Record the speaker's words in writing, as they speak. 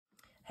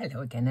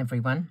Hello again,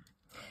 everyone.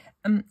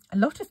 A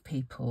lot of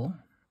people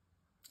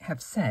have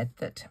said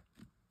that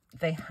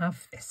they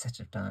have this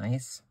set of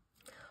dies,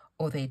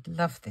 or they'd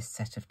love this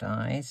set of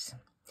dies,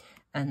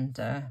 and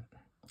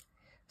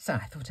so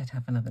I thought I'd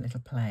have another little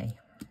play.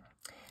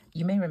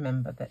 You may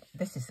remember that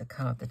this is the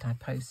card that I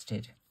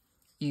posted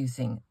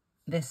using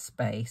this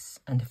space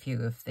and a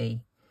few of the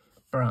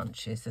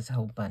branches. There's a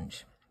whole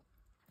bunch.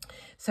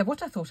 So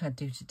what I thought I'd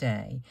do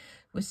today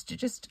was to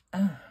just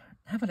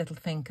have a little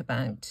think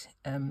about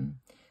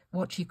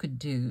what you could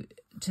do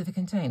to the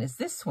containers.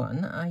 This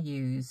one I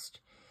used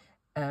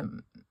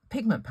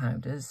pigment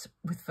powders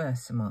with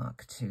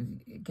Versamark to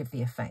give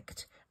the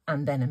effect,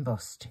 and then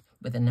embossed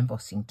with an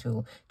embossing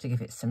tool to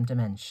give it some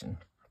dimension.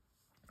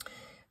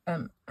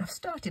 I've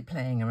started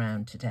playing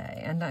around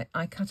today, and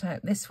I cut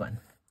out this one.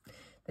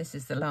 This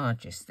is the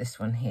largest, this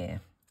one here.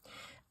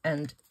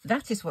 And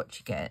that is what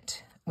you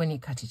get when you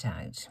cut it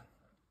out.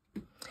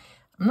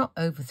 I'm not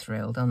over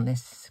thrilled on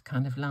this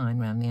kind of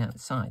line around the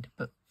outside,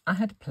 but I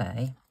had a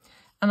play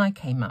and I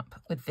came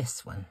up with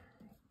this one.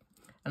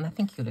 And I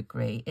think you'll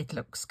agree it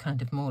looks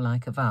kind of more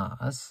like a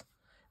vase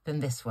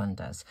than this one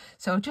does.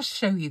 So I'll just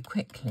show you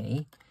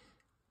quickly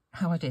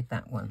how I did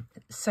that one.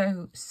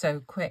 So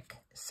quick,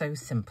 so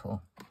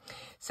simple.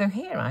 So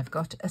here I've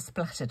got a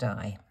splatter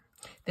die.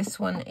 This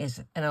one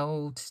is an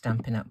old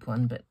Stampin' Up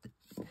one, but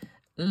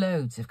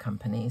loads of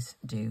companies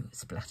do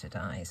splatter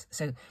dies.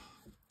 So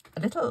a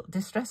little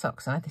Distress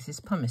Oxide, this is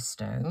pumice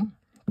stone,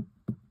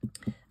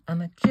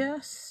 and I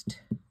just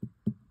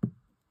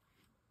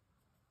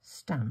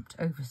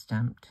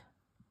over-stamped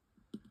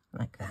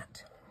like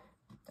that.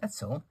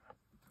 That's all.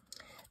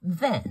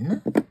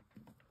 Then,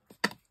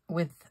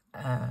 with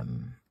a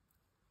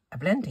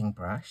blending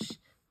brush,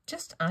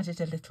 just added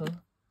a little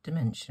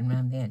dimension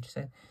around the edge.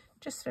 So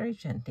just very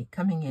gently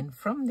coming in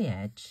from the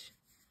edge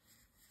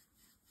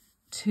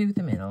to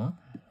the middle.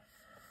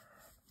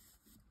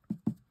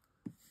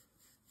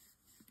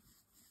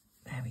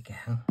 There we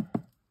go.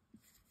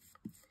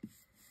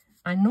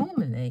 I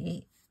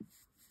normally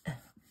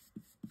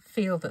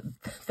feel that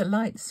the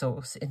light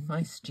source in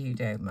my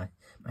studio, my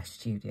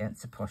studio,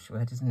 it's a posh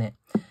word, isn't it?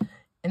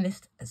 In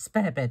this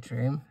spare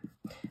bedroom,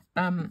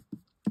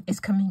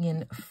 is coming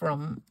in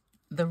from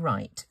the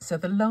right. So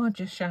the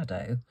larger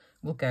shadow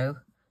will go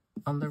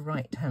on the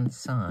right-hand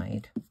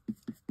side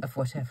of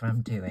whatever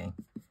I'm doing.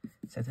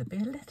 So there'll be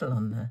a little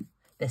on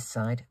this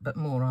side, but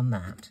more on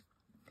that.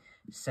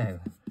 So,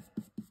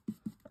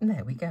 and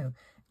there we go.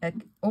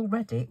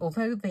 Already,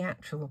 although the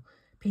actual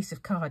piece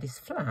of card is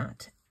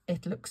flat,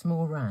 it looks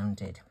more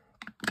rounded.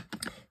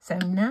 So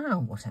now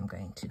what I'm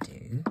going to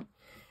do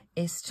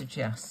is to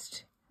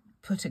just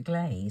put a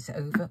glaze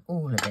over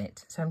all of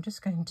it. So I'm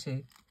just going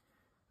to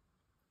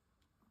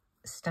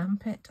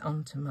stamp it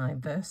onto my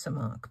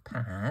Versamark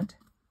pad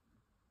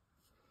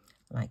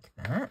like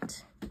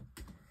that,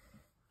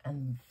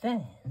 and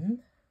then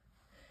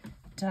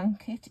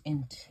dunk it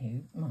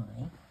into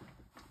my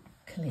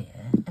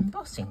clear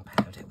embossing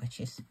powder, which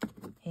is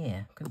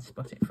here. I'm going to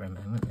spot it for a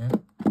moment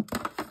then.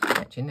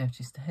 You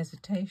notice the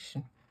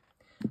hesitation.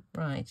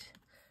 Right,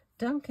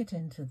 dunk it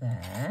into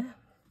there,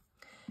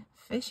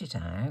 fish it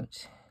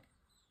out,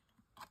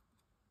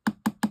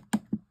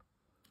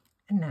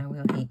 and now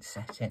we'll heat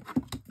set it.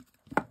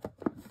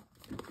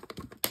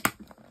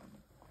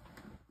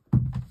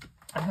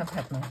 I have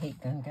had my heat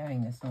gun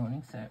going this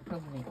morning, so it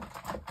probably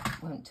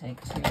won't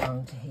take too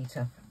long to heat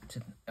up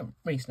to a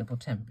reasonable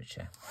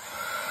temperature.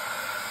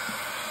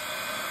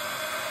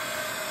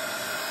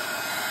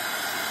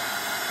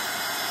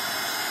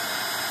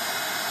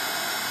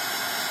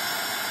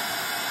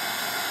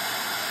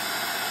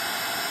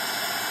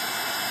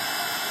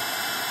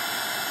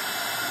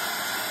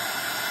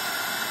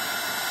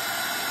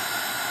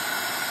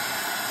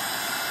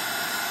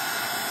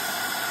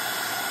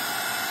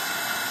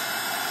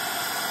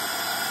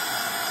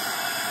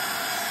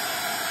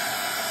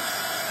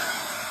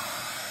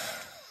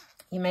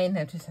 You may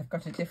notice I've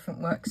got a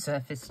different work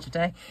surface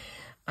today.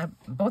 I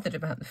bothered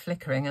about the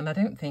flickering, and I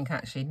don't think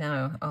actually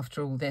now,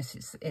 after all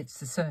this, it's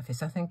the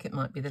surface. I think it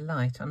might be the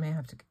light. I may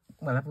have to,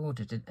 well, I've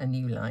ordered a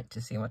new light to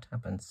see what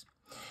happens.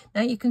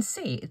 Now you can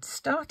see it's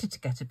started to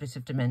get a bit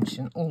of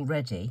dimension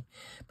already,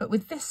 but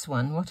with this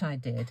one, what I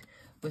did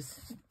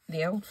was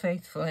the Old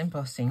Faithful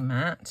embossing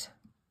mat.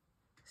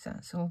 So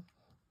that's all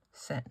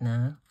set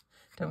now.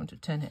 Don't want to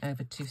turn it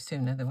over too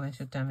soon, otherwise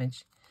you'll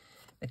damage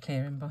the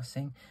clear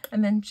embossing.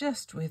 And then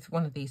just with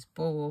one of these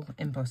ball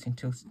embossing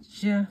tools,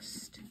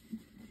 just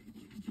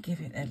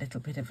give it a little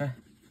bit of a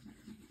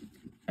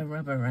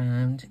rub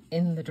around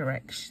in the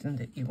direction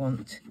that you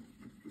want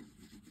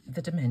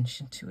the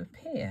dimension to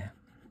appear.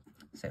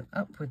 So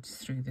upwards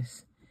through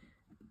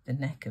the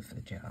neck of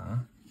the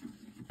jar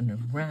and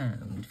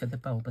around for the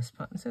bulbous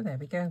part. And so there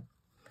we go.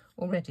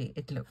 Already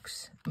it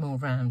looks more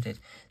rounded.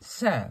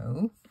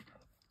 So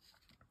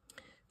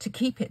to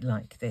keep it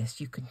like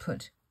this, you can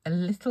put a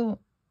little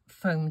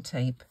foam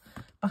tape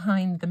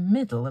behind the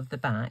middle of the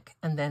back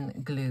and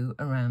then glue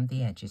around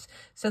the edges.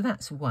 So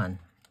that's one.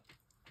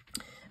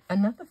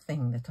 Another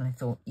thing that I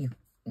thought you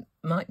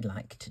might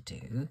like to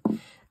do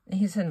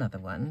here's another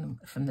one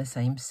from the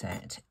same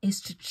set,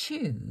 is to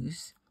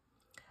choose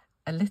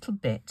a little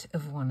bit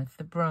of one of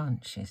the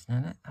branches.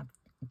 Now, I've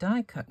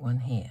die cut one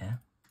here,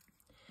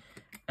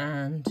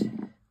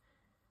 and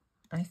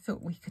I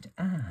thought we could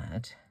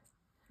add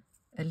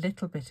a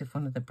little bit of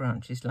one of the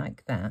branches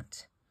like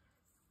that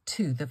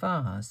to the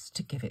vase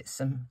to give it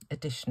some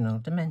additional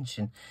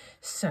dimension.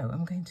 So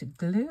I'm going to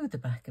glue the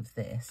back of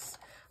this.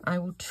 I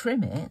will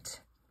trim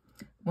it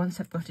once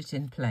I've got it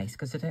in place,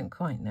 because I don't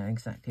quite know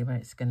exactly where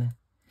it's going to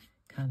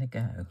kind of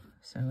go.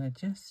 So I'll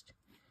just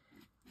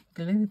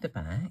glue the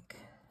back.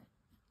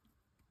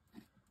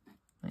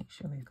 Make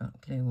sure we've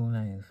got glue all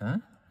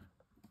over.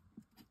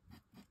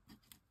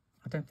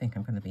 I don't think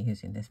I'm going to be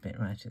using this bit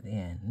right at the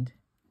end.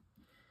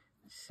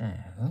 So,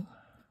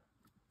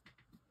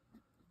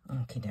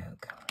 okie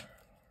doke.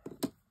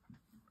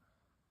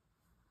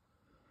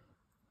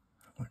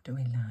 What do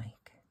we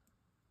like?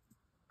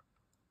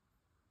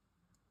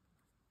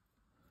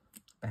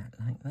 About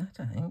like that,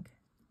 I think.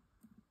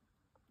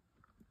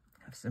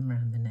 Have some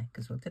around the neck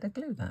as well. Did I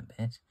glue that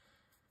bit?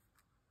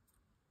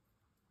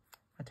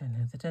 I don't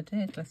know that I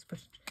did. Let's put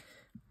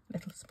a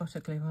little spot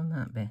of glue on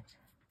that bit.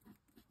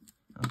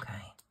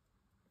 Okay.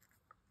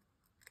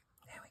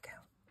 There we go.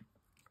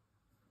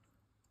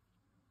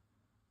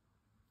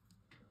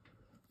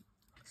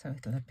 So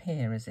it'll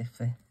appear as if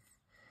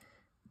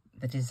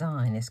the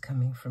design is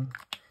coming from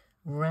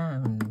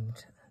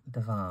round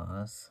the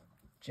vase,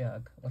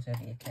 jug,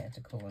 whatever you care to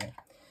call it.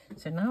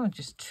 So now I'll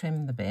just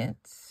trim the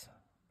bits.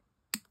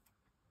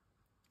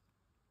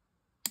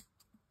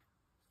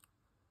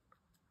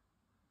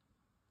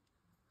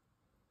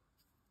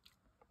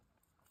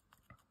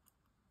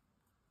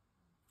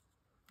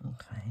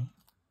 Okay.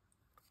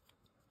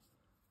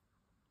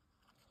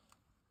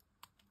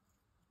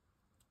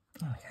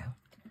 There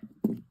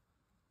we go.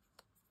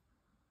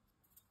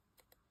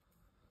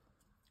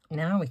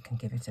 Now we can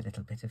give it a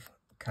little bit of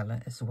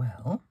colour as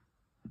well.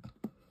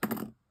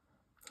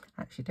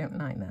 Actually, don't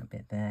like that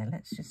bit there.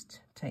 Let's just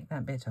take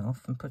that bit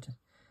off and put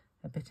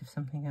a bit of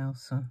something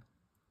else on.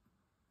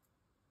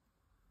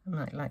 I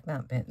might like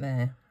that bit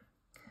there.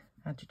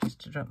 Add just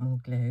to drop more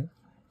glue.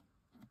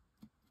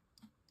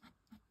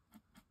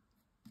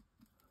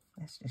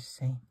 Let's just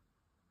see.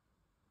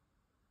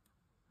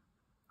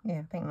 Yeah,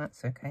 I think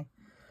that's okay.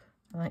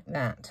 Like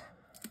that.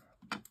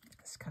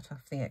 Let's cut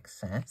off the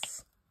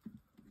excess.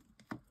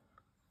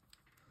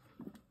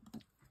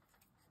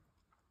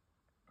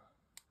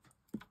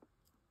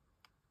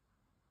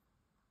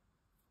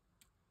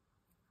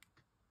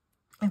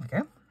 There we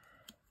go.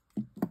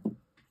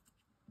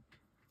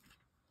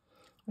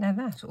 Now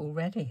that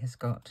already has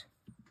got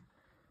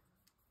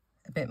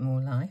a bit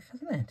more life,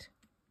 hasn't it?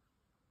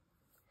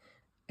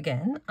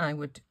 Again, I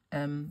would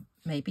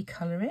maybe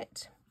colour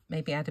it,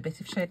 maybe add a bit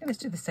of shading. Let's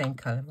do the same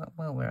colour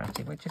while we're at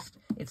it.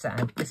 It's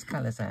out, this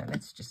colour's out.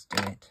 Let's just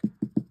do it.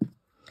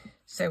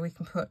 So we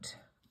can put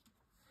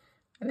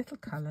a little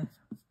colour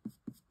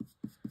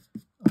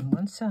on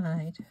one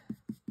side.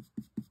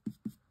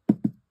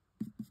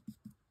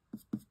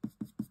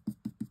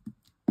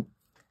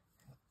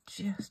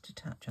 Just a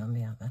touch on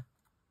the other.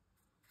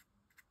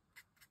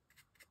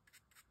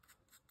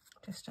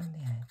 Just on the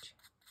edge.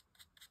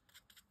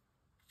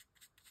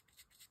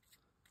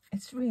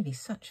 It's really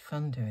such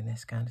fun doing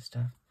this kind of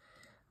stuff.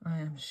 I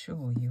am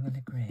sure you will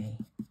agree.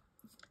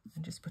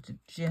 And just put a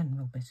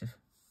general bit of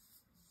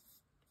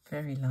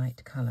very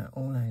light colour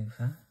all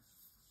over.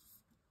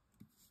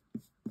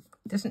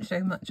 Doesn't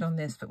show much on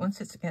this, but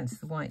once it's against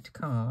the white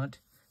card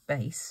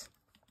base,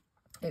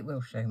 it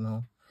will show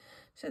more.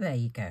 So there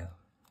you go.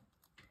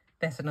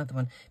 There's another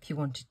one. If you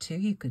wanted to,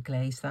 you could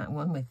glaze that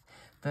one with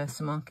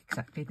Versamark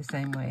exactly the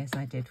same way as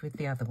I did with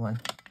the other one.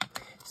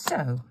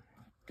 So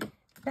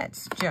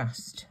let's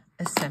just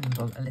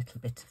assemble a little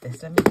bit of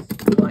this. Let me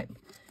just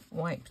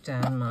wipe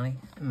down my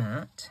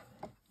mat.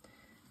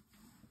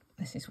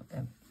 This is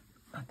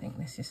I think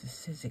this is a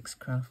Sizzix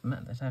craft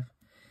mat that I've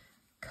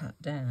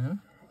cut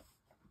down.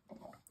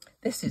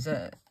 This is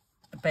a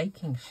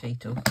baking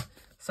sheet or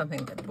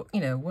something that,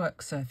 you know,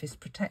 work surface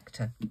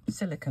protector,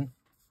 silicone.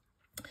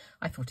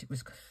 I thought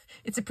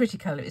it's a pretty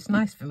colour. It's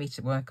nice for me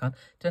to work on.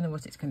 Don't know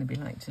what it's going to be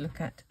like to look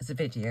at as a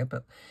video,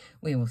 but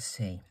we will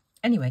see.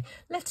 Anyway,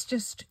 let's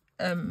just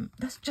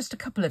that's just a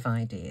couple of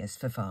ideas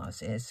for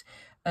vases.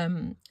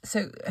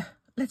 So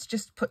let's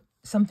just put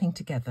something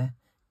together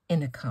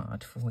in a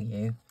card for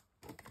you.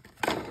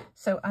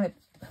 So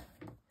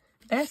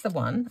there's the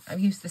one. I've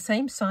used the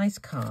same size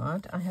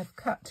card. I have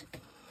cut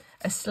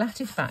a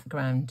slatted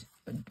background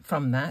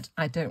from that.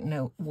 I don't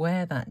know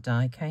where that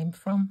die came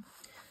from.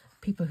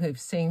 People who've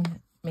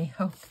seen me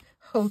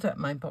hold up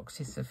my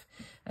boxes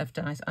of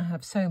dies. I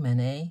have so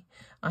many.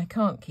 I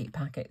can't keep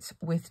packets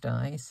with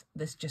dies.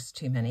 There's just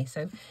too many.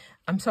 So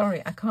I'm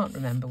sorry, I can't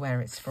remember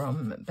where it's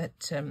from.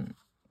 But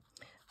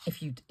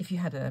if you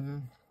had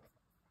an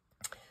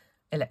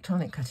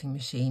electronic cutting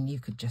machine, you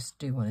could just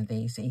do one of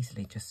these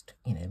easily. Just,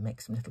 you know,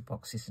 make some little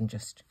boxes and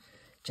just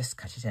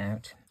cut it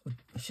out.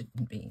 It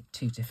shouldn't be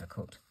too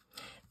difficult.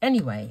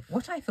 Anyway,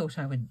 what I thought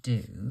I would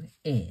do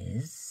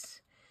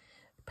is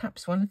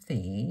perhaps one of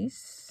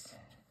these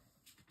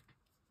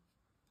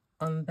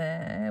on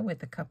there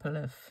with a couple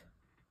of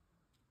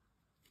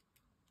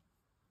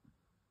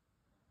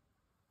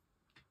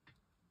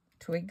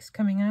twigs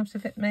coming out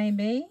of it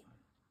maybe,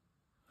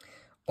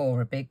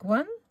 or a big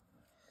one.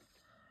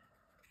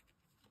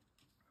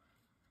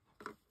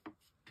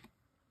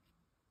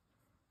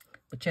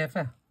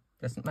 Whichever,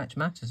 doesn't much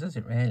matter, does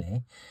it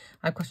really?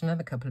 I've got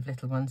another couple of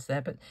little ones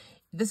there, but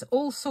there's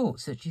all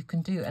sorts that you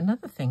can do.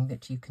 Another thing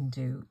that you can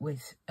do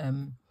with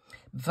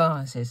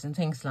vases and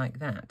things like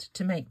that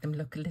to make them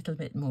look a little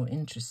bit more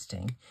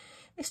interesting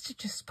is to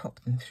just pop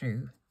them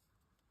through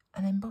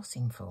an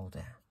embossing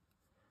folder.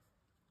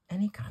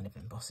 Any kind of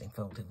embossing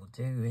folder will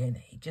do,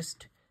 really.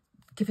 Just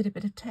give it a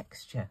bit of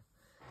texture.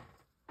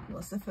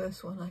 What's the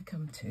first one I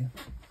come to?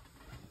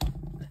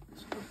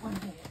 Let's put one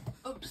here.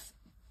 Oops.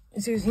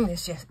 It's using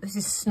this, yes. This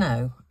is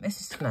snow. This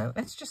is snow.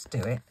 Let's just do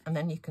it, and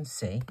then you can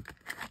see.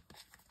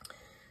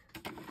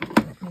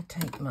 Let me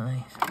take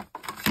my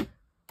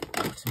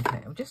bottom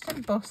plate. I'll just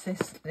emboss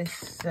this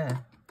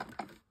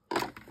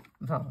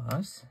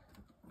vase.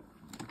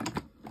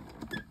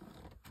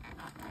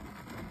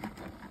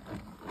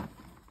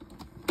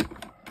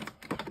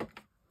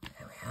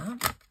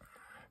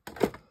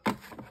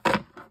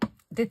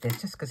 Did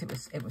this just because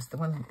it was the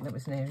one that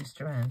was nearest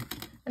around,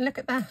 and look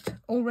at that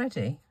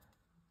already.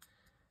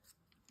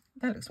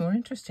 That looks more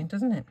interesting,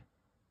 doesn't it?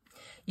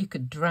 You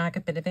could drag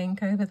a bit of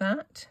ink over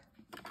that.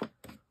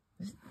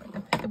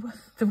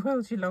 The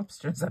world's your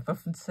lobster, as I've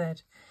often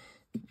said.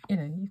 You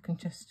know, you can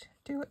just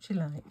do what you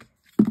like,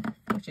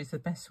 which is the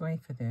best way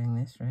for doing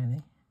this,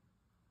 really.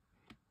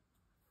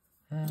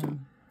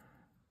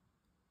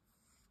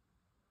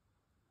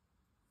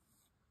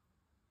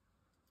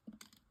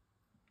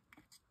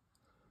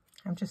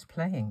 I'm just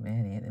playing,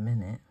 really, at the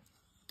minute.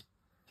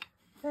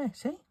 There,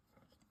 see?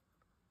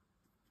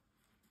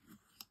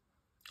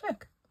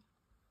 Look.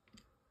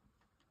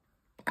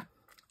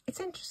 It's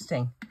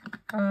interesting.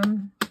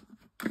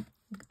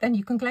 Then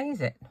you can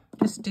glaze it.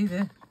 Just do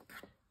the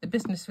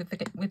business with the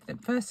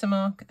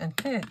Versamark and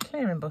clear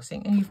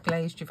embossing, and you've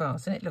glazed your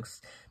vase, and it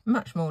looks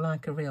much more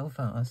like a real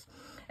vase.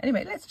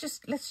 Anyway, let's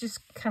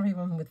just carry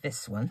on with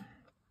this one.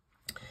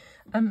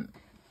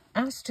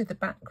 As to the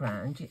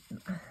background,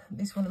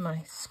 this is one of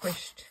my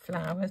squished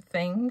flower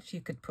things. You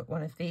could put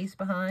one of these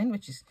behind,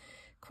 which is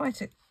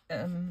quite a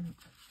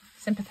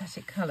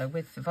sympathetic colour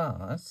with the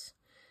vase.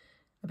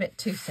 A bit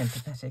too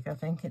sympathetic, I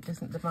think.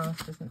 The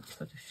vase doesn't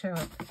sort of show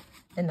up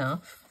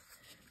enough.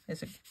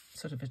 There's a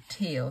sort of a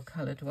teal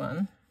coloured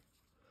one.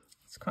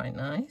 It's quite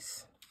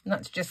nice. And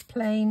that's just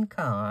plain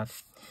card.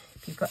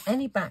 If you've got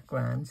any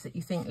backgrounds that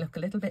you think look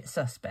a little bit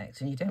suspect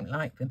and you don't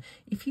like them,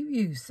 if you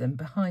use them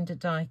behind a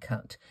die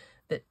cut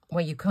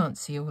where you can't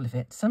see all of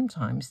it,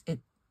 sometimes it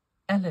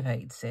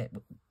elevates it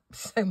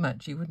so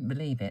much you wouldn't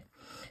believe it.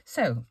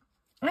 So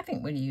I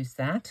think we'll use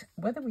that.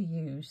 Whether we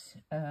use...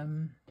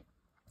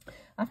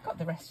 I've got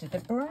the rest of the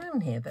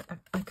brown here that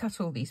I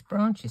cut all these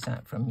branches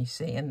out from, you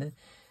see, and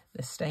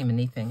the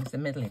stameny things, the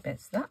middly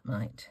bits. That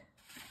might...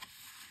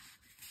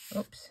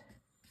 Oops.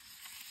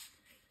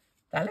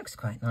 That looks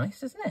quite nice,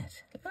 doesn't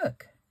it?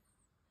 Look.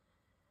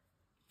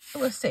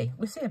 We'll see.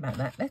 We'll see about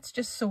that. Let's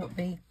just sort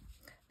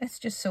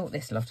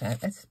this lot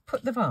out. Let's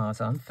put the vase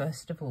on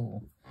first of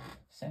all.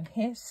 So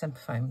here's some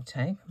foam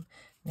tape. I'm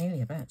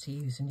nearly about to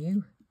use a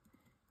new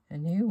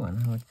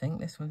one, I would think.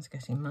 This one's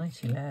getting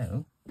mighty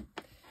low.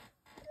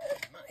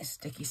 My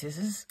sticky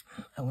scissors,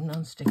 or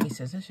non-sticky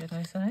scissors, should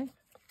I say.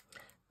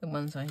 The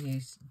ones I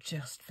use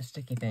just for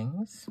sticky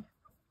things.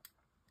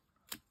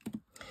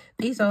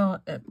 These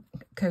are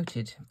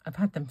coated. I've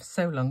had them for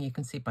so long, you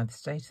can see by the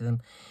state of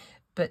them.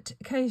 But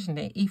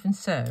occasionally, even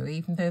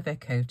though they're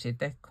coated,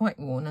 they're quite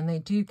worn and they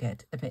do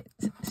get a bit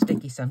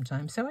sticky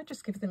sometimes. So I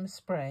just give them a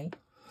spray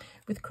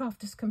with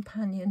Crafter's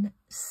Companion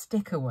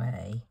Stick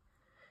Away.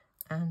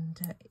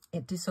 And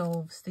it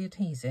dissolves the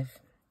adhesive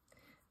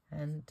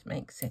and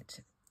makes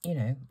it, you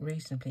know,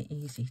 reasonably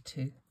easy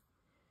to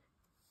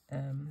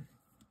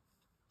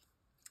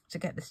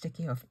get the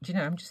sticky off. Do you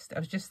know, I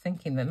was just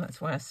thinking then, that's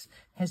why I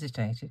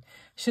hesitated.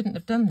 Shouldn't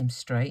have done them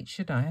straight,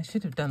 should I? I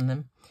should have done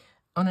them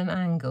on an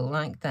angle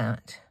like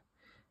that,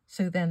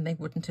 so then they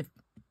wouldn't have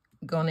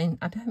gone in.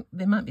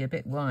 They might be a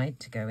bit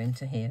wide to go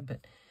into here, but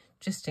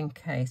just in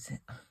case,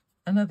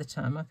 another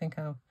time I think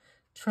I'll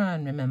try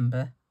and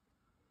remember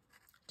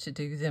to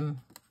do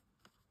them.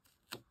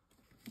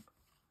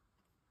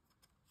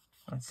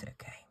 That's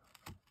okay.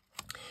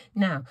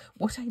 Now,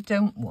 what I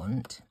don't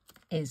want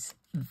is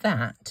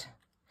that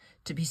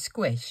to be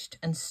squished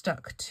and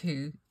stuck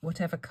to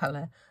whatever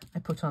colour I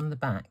put on the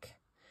back.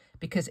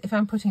 Because if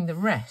I'm putting the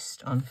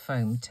rest on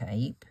foam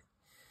tape,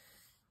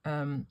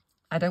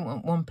 I don't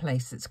want one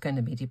place that's going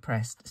to be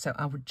depressed. So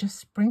I would just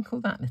sprinkle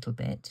that little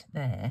bit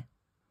there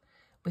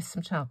with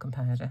some talcum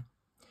powder.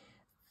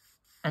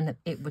 And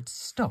it would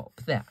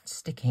stop that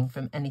sticking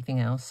from anything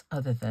else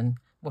other than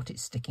what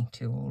it's sticking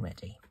to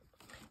already.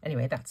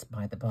 Anyway, that's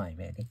by the by,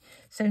 really.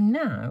 So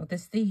now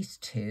there's these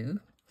two.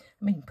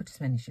 I mean, you can put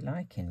as many as you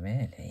like in,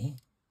 really.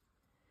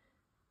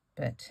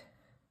 But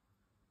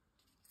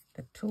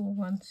tall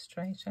one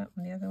straight up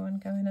and the other one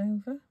going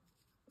over.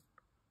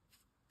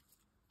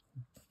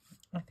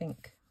 I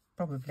think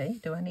probably.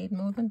 Do I need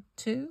more than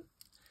 2?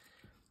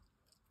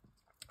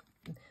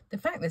 The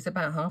fact there's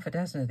about half a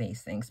dozen of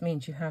these things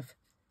means you have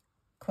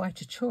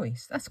quite a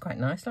choice. That's quite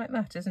nice like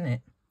that, isn't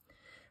it?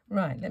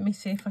 Right, let me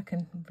see if I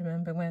can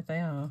remember where they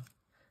are.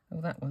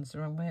 Oh, that one's the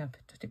wrong way up.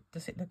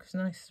 Does it look as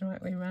nice the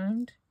right way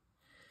round?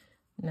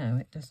 No,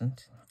 it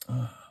doesn't.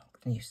 Oh,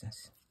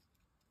 nuisance.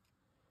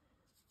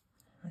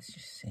 Let's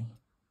just see.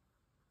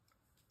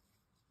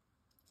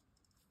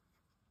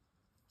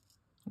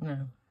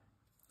 No.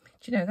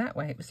 Do you know, that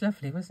way it was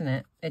lovely, wasn't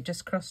it? It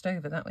just crossed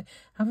over that way.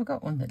 Have I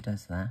got one that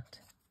does that?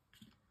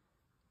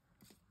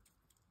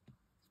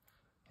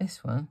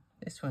 This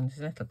one's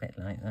a little bit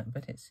like that,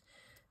 but it's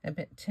a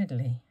bit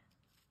tiddly.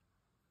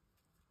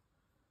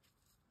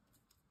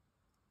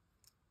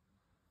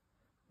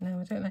 No,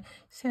 I don't know.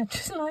 See, I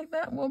just like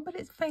that one, but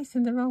it's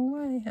facing the wrong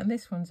way. And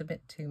this one's a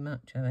bit too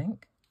much, I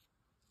think.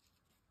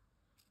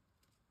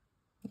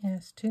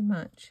 Yes, too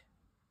much.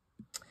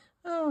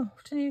 Oh,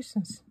 what a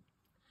nuisance.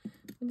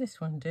 Will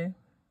this one do?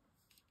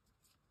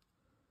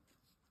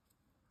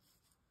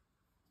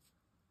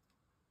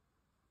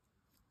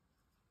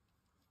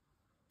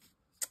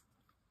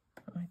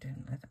 I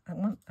don't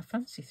know. I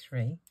fancy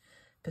 3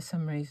 for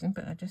some reason,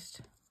 but I just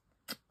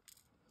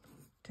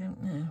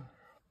don't know.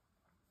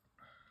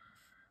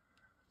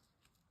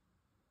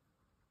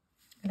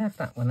 I'll have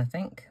that one, I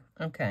think.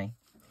 Okay,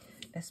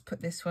 let's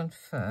put this one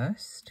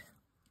first.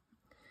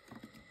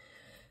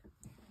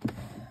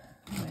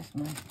 Where's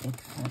my big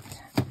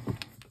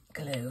fat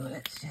glue?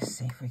 Let's just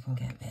see if we can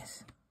get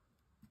this.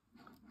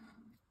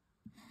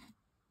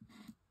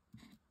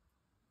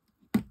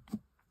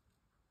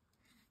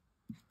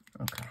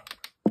 Okay.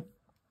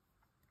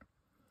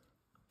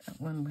 That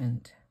one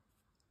went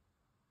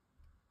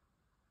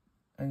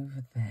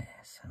over there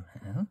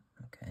somehow.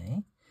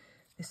 Okay.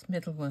 This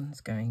middle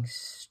one's going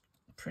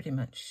pretty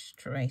much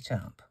straight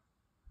up.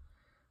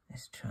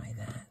 Let's try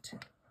that.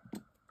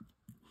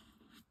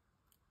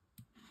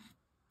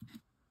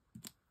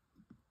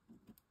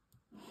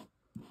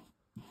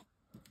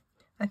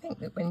 I think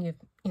that when you're,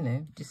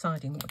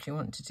 deciding what you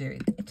want to do,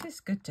 it is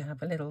good to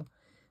have a little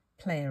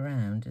play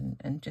around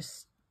and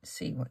just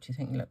see what you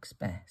think looks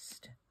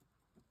best.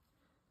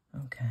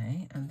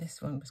 Okay, and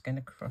this one was going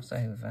to cross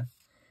over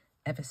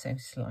ever so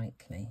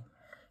slightly.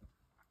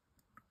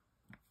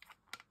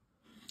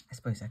 I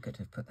suppose I could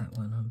have put that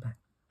one on back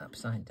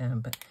upside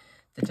down, but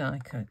the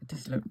die cut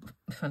does look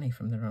funny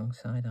from the wrong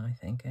side, I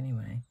think,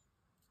 anyway.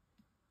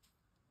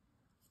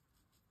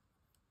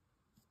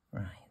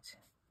 Right.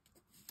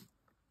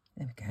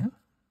 There we go.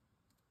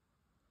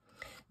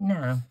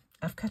 Now,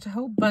 I've cut a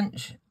whole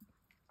bunch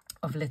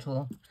of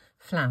little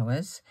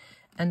flowers,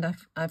 and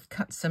I've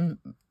cut some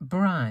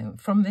brown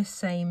from this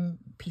same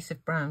piece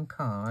of brown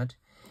card,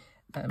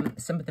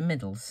 some of the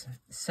middles.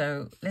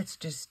 So let's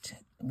just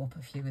whop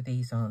a few of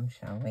these on,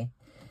 shall we?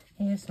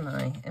 Here's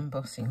my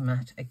embossing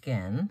mat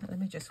again. Let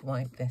me just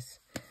wipe this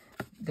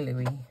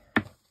gluey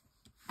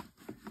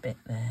bit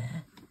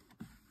there.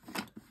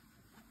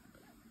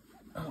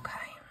 Okay.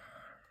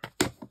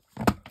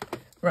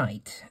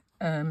 Right,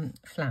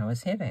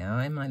 flowers, here they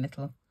are in my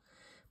little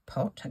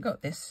pot. I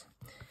got this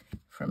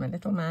from a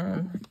little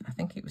man. I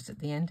think it was at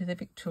the end of the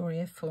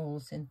Victoria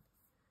Falls in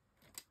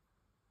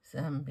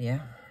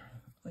Zambia.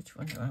 Which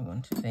one do I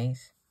want of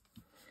these?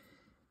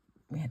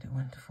 We had a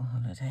wonderful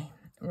holiday.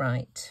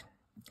 Right.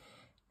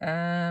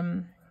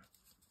 My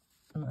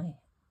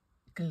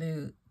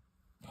glue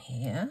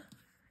here.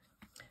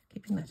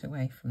 Keeping that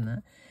away from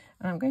that.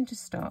 And I'm going to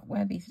start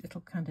where these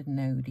little kind of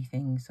nodey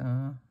things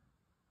are.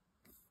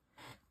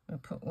 I'll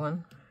put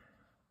one.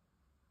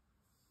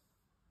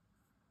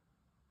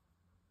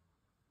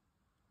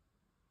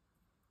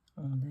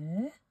 On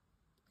there.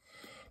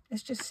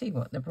 Let's just see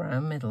what the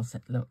brown middles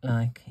look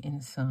like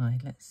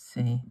inside. Let's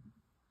see.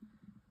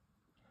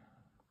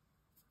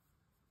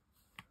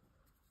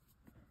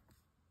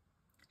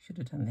 Should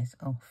have done this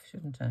off,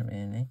 shouldn't I,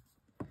 really?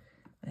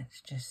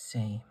 Let's just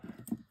see.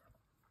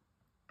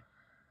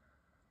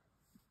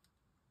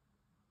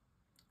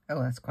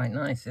 Oh, that's quite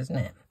nice, isn't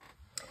it?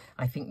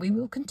 I think we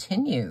will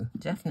continue,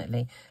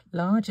 definitely.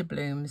 Larger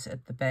blooms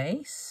at the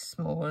base,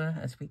 smaller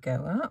as we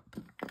go up.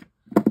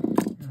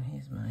 Oh,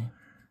 here's my...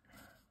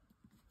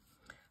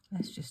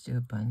 Let's just do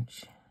a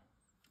bunch.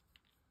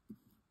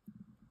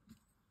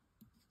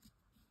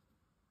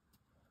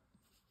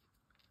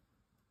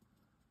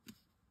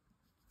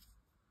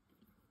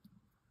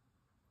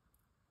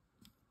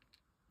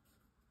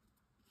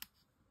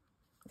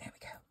 There we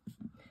go.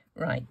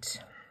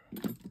 Right,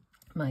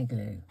 my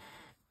glue.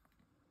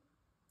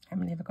 How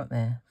many have I got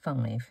there?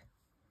 5.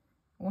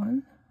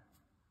 1,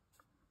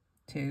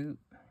 2,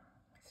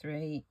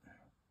 3,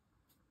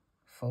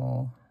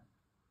 4,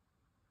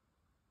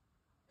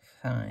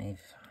 5.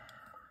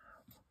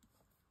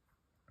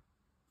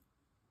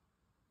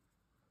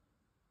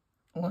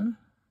 One,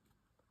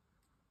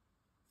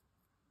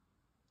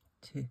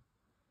 two,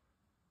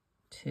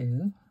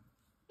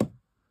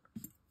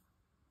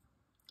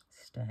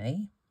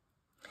 stay.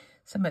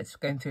 Some of it's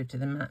going through to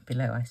the mat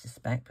below, I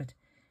suspect, but it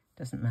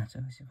doesn't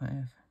matter. So if I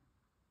have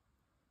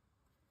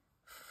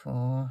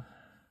 4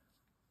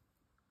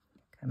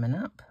 coming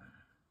up.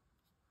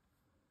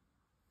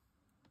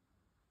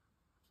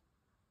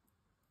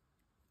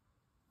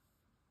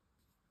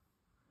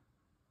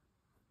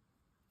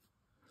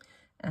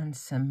 And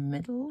some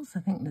middles.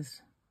 I think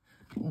there's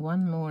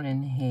one more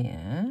in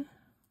here.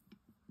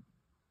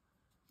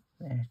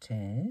 There it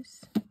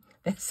is.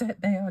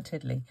 They are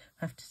tiddly,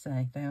 I have to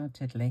say. They are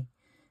tiddly,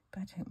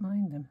 but I don't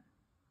mind them.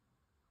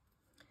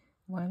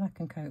 While I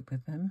can cope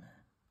with them,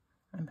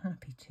 I'm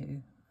happy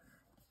to.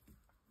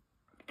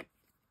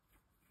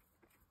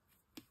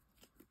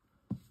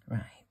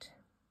 Right.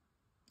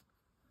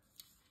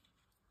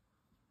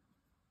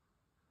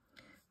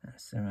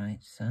 That's the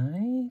right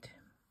side.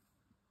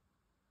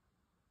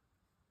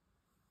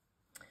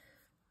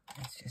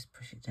 Let's just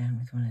push it down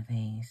with one of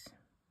these.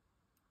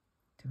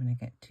 Don't want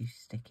to get too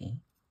sticky.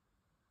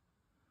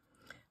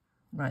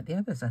 Right, the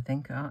others I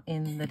think are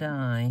in the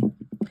die,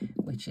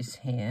 which is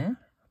here.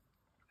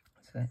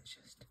 So let's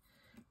just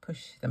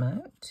push them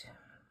out.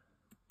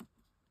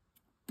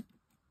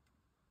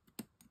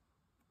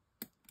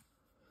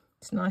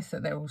 It's nice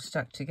that they're all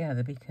stuck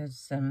together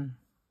because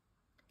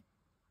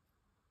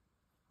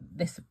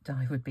this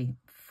die would be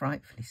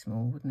frightfully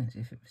small, wouldn't it,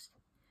 if it was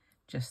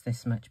just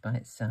this much by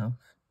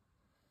itself.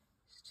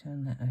 Just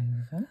turn that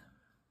over.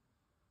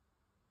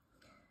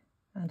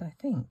 And I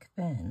think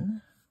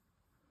then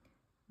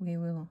we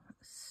will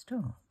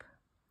stop.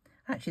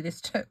 Actually,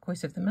 this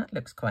turquoise of the mat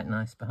looks quite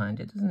nice behind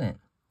it, doesn't it?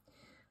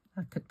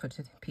 I could put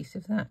a piece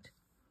of that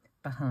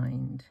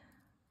behind.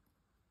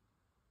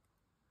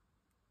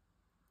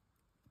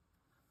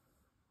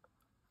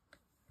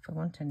 If I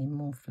want any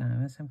more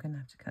flowers, I'm going to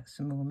have to cut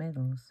some more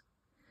middles.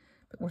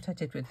 But what I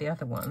did with the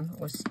other one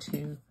was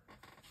to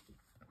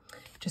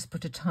just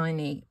put a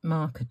tiny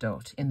marker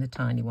dot in the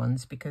tiny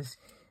ones because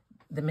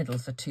the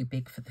middles are too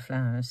big for the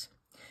flowers.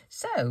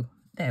 So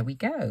there we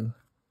go.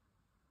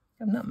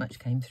 Not much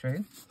came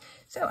through.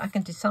 So I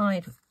can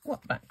decide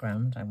what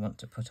background I want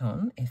to put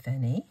on, if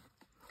any.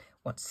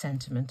 What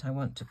sentiment I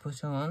want to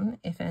put on,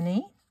 if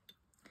any.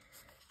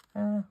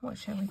 What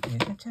shall we do?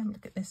 Let's have a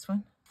look at this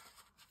one.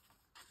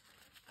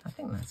 I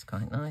think that's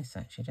quite nice,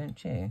 actually,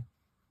 don't you?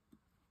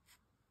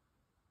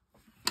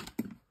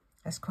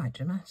 That's quite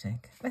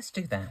dramatic. Let's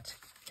do that.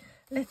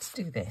 Let's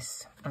do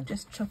this. I'll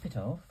just chop it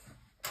off.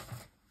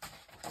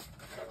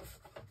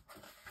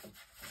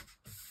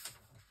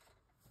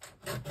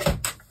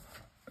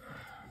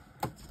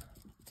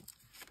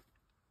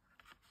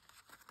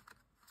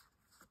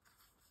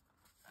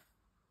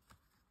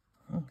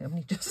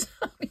 Only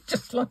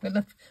just long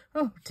enough.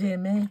 Oh dear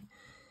me.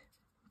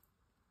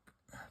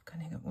 I've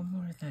only got one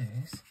more of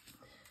those.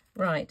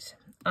 Right,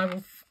 I'm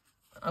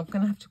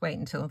going to have to wait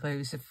until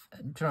those have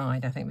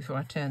dried, I think, before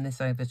I turn this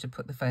over to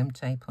put the foam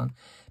tape on.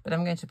 But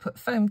I'm going to put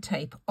foam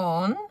tape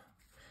on.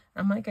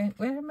 Where am I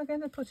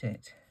going to put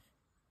it?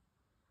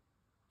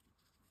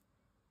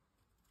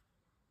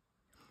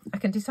 I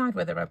can decide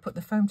whether I put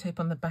the foam tape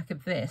on the back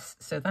of this,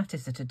 so that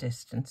is at a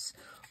distance,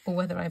 or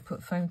whether I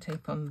put foam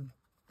tape on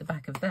the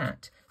back of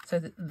that, so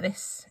that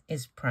this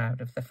is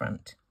proud of the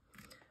front.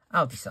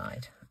 I'll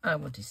decide. I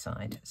will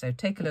decide. So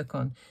take a look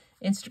on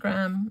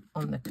Instagram,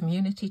 on the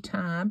community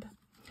tab,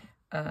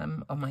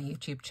 on my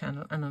YouTube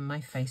channel and on my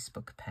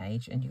Facebook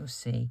page, and you'll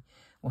see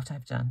what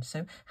I've done.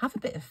 So have a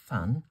bit of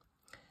fun,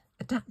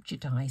 adapt your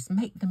dies,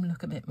 make them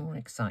look a bit more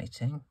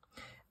exciting,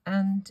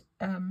 and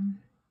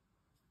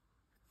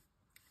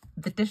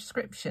the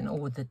description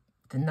or the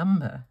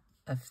number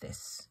of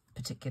this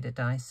particular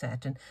die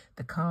set and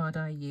the card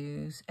I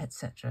use,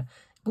 etc.,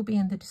 will be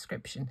in the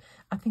description.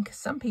 I think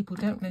some people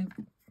don't know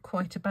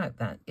quite about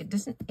that. It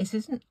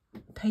isn't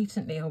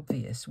patently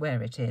obvious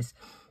where it is.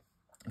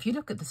 If you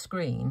look at the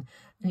screen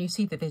and you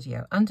see the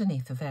video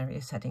underneath the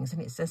various headings and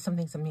it says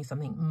something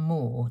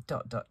more ...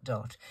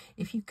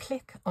 If you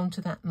click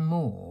onto that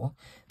more,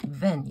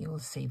 then you'll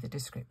see the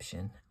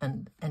description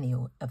and any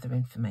other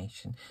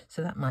information.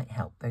 So that might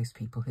help those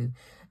people who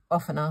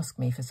often ask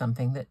me for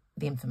something that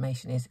the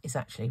information is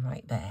actually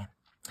right there.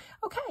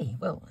 Okay,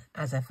 well,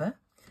 as ever,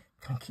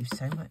 thank you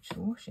so much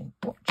for watching.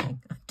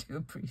 I do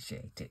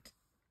appreciate it.